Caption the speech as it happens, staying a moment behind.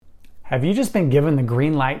Have you just been given the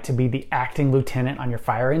green light to be the acting lieutenant on your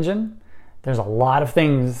fire engine? There's a lot of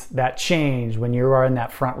things that change when you are in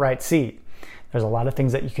that front right seat. There's a lot of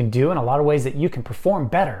things that you can do and a lot of ways that you can perform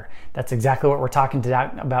better. That's exactly what we're talking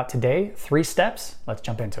about today. 3 steps. Let's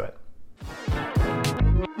jump into it.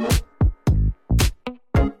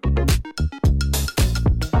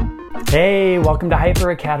 Hey, welcome to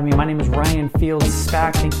Hyper Academy. My name is Ryan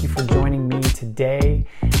Fields-Spack. Thank you for joining me today.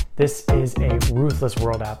 This is a ruthless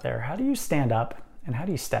world out there. How do you stand up and how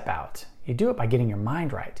do you step out? You do it by getting your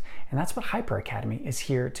mind right. And that's what Hyper Academy is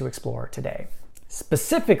here to explore today.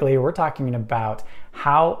 Specifically, we're talking about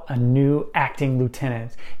how a new acting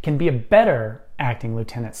lieutenant can be a better acting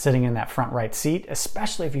lieutenant sitting in that front right seat,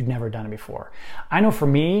 especially if you've never done it before. I know for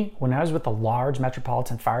me, when I was with the large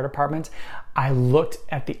metropolitan fire department, I looked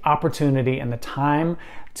at the opportunity and the time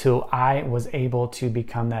till I was able to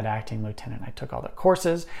become that acting lieutenant. I took all the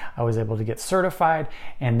courses, I was able to get certified,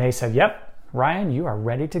 and they said, yep, Ryan, you are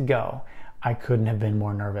ready to go. I couldn't have been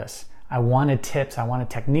more nervous. I wanted tips, I wanted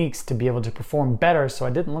techniques to be able to perform better so I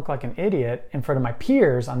didn't look like an idiot in front of my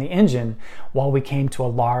peers on the engine while we came to a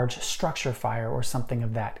large structure fire or something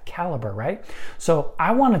of that caliber, right? So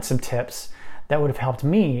I wanted some tips that would have helped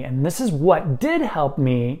me, and this is what did help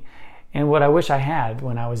me and what I wish I had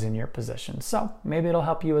when I was in your position. So maybe it'll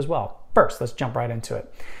help you as well. First, let's jump right into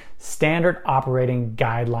it. Standard operating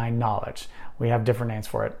guideline knowledge. We have different names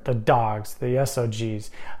for it. The DOGs, the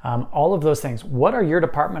SOGs, all of those things. What are your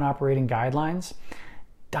department operating guidelines?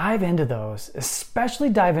 Dive into those, especially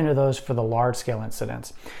dive into those for the large scale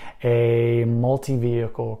incidents. A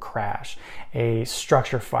multi-vehicle crash, a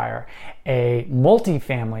structure fire, a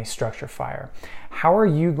multi-family structure fire. How are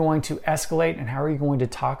you going to escalate and how are you going to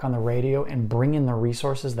talk on the radio and bring in the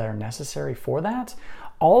resources that are necessary for that?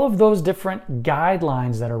 All of those different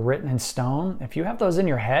guidelines that are written in stone, if you have those in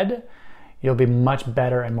your head, you'll be much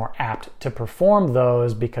better and more apt to perform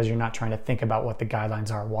those because you're not trying to think about what the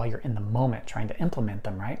guidelines are while you're in the moment trying to implement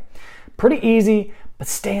them, right? Pretty easy, but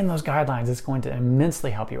stay in those guidelines. It's going to immensely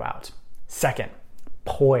help you out. Second,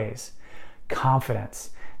 poise, confidence.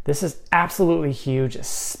 This is absolutely huge,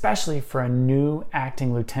 especially for a new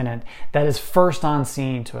acting lieutenant that is first on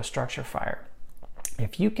scene to a structure fire.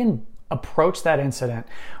 If you can approach that incident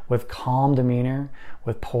with calm demeanor,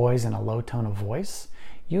 with poise and a low tone of voice,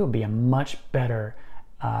 you will be a much better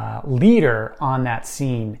leader on that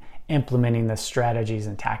scene, implementing the strategies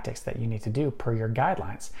and tactics that you need to do per your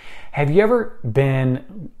guidelines. Have you ever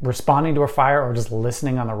been responding to a fire or just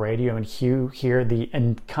listening on the radio and you hear the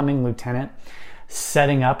incoming lieutenant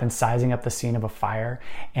setting up and sizing up the scene of a fire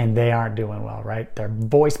and they aren't doing well, right? Their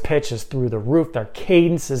voice pitch is through the roof, their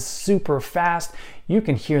cadence is super fast. You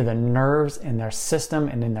can hear the nerves in their system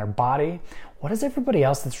and in their body. What does everybody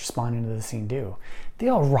else that's responding to the scene do? They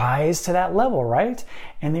all rise to that level, right?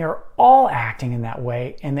 And they are all acting in that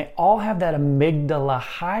way, and they all have that amygdala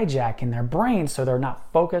hijack in their brain, so they're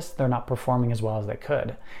not focused, they're not performing as well as they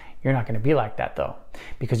could. You're not going to be like that though,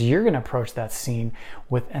 because you're going to approach that scene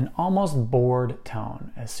with an almost bored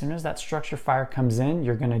tone. As soon as that structure fire comes in,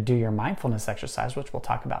 you're going to do your mindfulness exercise, which we'll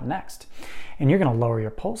talk about next. And you're going to lower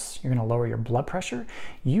your pulse, you're going to lower your blood pressure.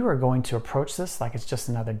 You are going to approach this like it's just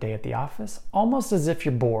another day at the office, almost as if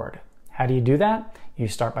you're bored. How do you do that? You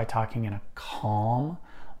start by talking in a calm,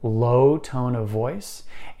 low tone of voice,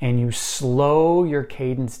 and you slow your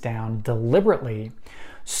cadence down deliberately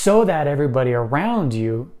so that everybody around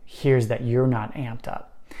you hears that you're not amped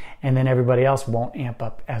up. And then everybody else won't amp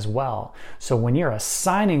up as well. So when you're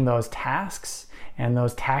assigning those tasks and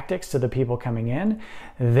those tactics to the people coming in,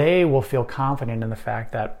 they will feel confident in the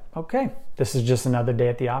fact that, okay, this is just another day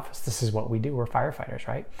at the office. This is what we do. We're firefighters,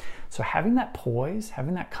 right? So having that poise,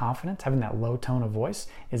 having that confidence, having that low tone of voice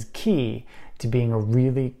is key to being a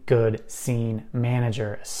really good scene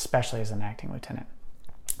manager, especially as an acting lieutenant.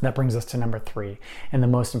 That brings us to number 3, and the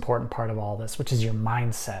most important part of all this, which is your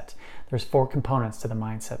mindset. There's 4 components to the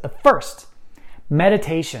mindset. The first,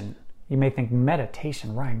 meditation. You may think,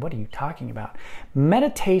 meditation, Ryan, what are you talking about?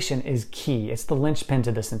 Meditation is key. It's the linchpin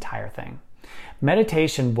to this entire thing.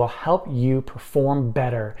 Meditation will help you perform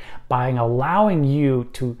better by allowing you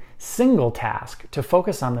to single task, to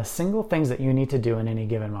focus on the single things that you need to do in any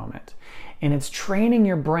given moment. And it's training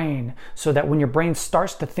your brain so that when your brain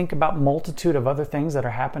starts to think about multitude of other things that are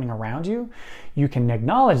happening around you, you can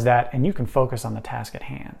acknowledge that and you can focus on the task at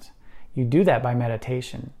hand. You do that by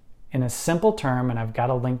meditation. In a simple term, and I've got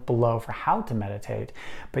a link below for how to meditate,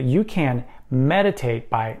 but you can meditate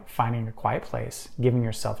by finding a quiet place, giving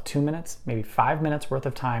yourself 2 minutes, maybe 5 minutes worth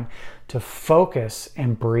of time to focus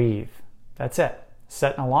and breathe. That's it.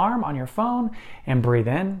 Set an alarm on your phone and breathe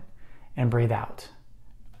in and breathe out.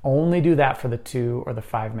 Only do that for the 2 or the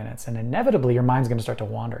 5 minutes, and inevitably your mind's going to start to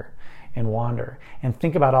wander and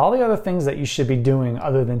think about all the other things that you should be doing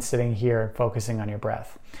other than sitting here and focusing on your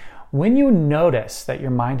breath. When you notice that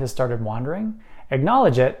your mind has started wandering,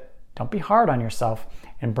 acknowledge it, don't be hard on yourself,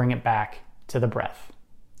 and bring it back to the breath.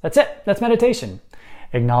 That's it. That's meditation.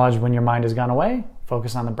 Acknowledge when your mind has gone away,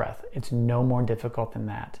 focus on the breath. It's no more difficult than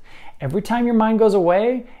that. Every time your mind goes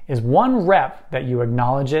away is one rep that you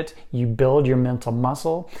acknowledge it, you build your mental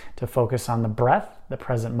muscle to focus on the breath, the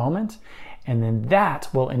present moment, and then that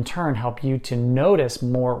will in turn help you to notice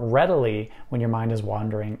more readily when your mind is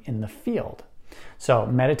wandering in the field. So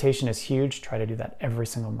meditation is huge. Try to do that every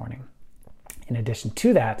single morning. In addition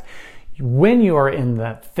to that, when you are in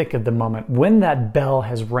the thick of the moment, when that bell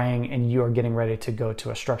has rang and you are getting ready to go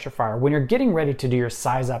to a structure fire, when you're getting ready to do your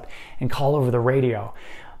size up and call over the radio,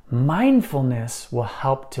 mindfulness will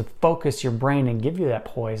help to focus your brain and give you that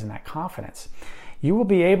poise and that confidence. You will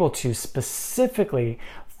be able to specifically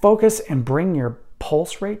focus and bring your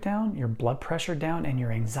pulse rate down, your blood pressure down, and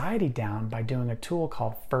your anxiety down by doing a tool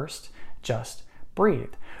called First Just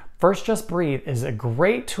Breathe. First Just Breathe is a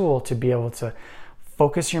great tool to be able to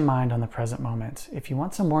focus your mind on the present moment. If you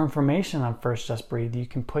want some more information on First Just Breathe, you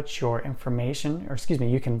can put your information,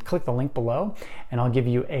 you can click the link below and I'll give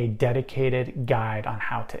you a dedicated guide on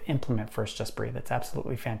how to implement First Just Breathe. It's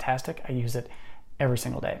absolutely fantastic. I use it every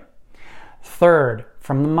single day. Third,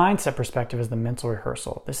 from the mindset perspective, is the mental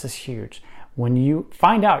rehearsal. This is huge. When you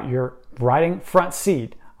find out you're riding front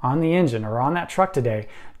seat on the engine or on that truck today,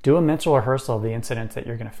 do a mental rehearsal of the incidents that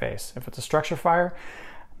you're going to face. If it's a structure fire,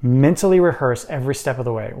 mentally rehearse every step of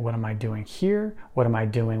the way. What am I doing here? What am I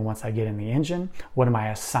doing once I get in the engine? What am I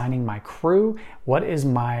assigning my crew? What is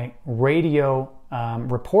my radio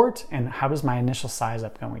report? And how is my initial size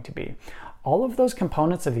up going to be? All of those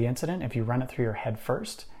components of the incident, if you run it through your head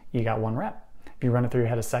first, you got 1 rep. If you run it through your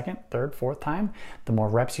head a second, third, fourth time, the more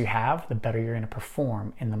reps you have, the better you're going to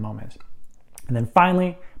perform in the moment. And then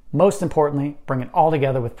finally, most importantly, bring it all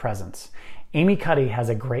together with presence. Amy Cuddy has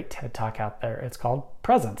a great TED Talk out there. It's called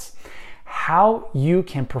Presence. How you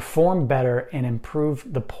can perform better and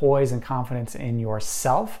improve the poise and confidence in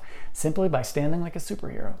yourself simply by standing like a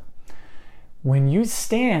superhero. When you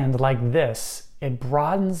stand like this, it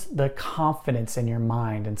broadens the confidence in your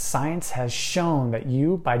mind, and science has shown that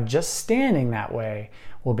you, by just standing that way,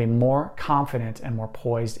 will be more confident and more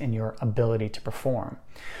poised in your ability to perform.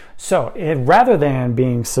 So rather than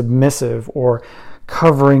being submissive or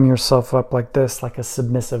covering yourself up like this, like a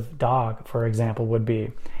submissive dog, for example, would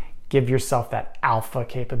be, give yourself that alpha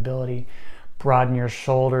capability, broaden your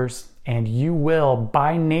shoulders, and you will,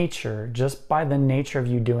 by nature, just by the nature of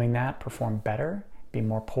you doing that, perform better, be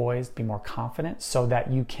more poised, be more confident, so that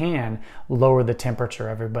you can lower the temperature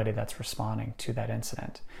of everybody that's responding to that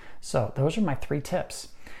incident. So those are my 3 tips.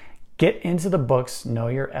 Get into the books, know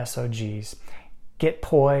your SOGs, get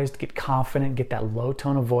poised, get confident, get that low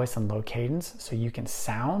tone of voice and low cadence so you can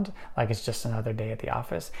sound like it's just another day at the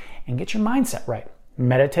office, and get your mindset right.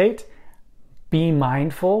 Meditate, be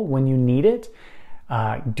mindful when you need it,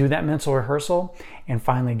 do that mental rehearsal, and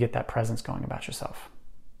finally get that presence going about yourself.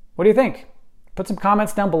 What do you think? Put some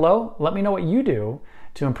comments down below. Let me know what you do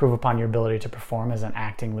to improve upon your ability to perform as an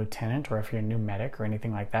acting lieutenant, or if you're a new medic or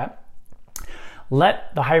anything like that.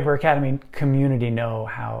 Let the Hyper Academy community know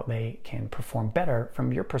how they can perform better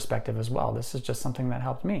from your perspective as well. This is just something that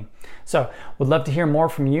helped me. So would love to hear more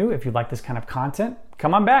from you. If you like this kind of content,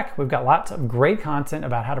 come on back. We've got lots of great content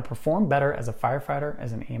about how to perform better as a firefighter,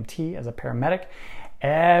 as an EMT, as a paramedic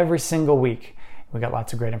every single week. We got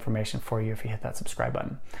lots of great information for you if you hit that subscribe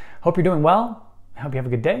button. Hope you're doing well. I hope you have a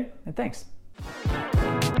good day, and thanks.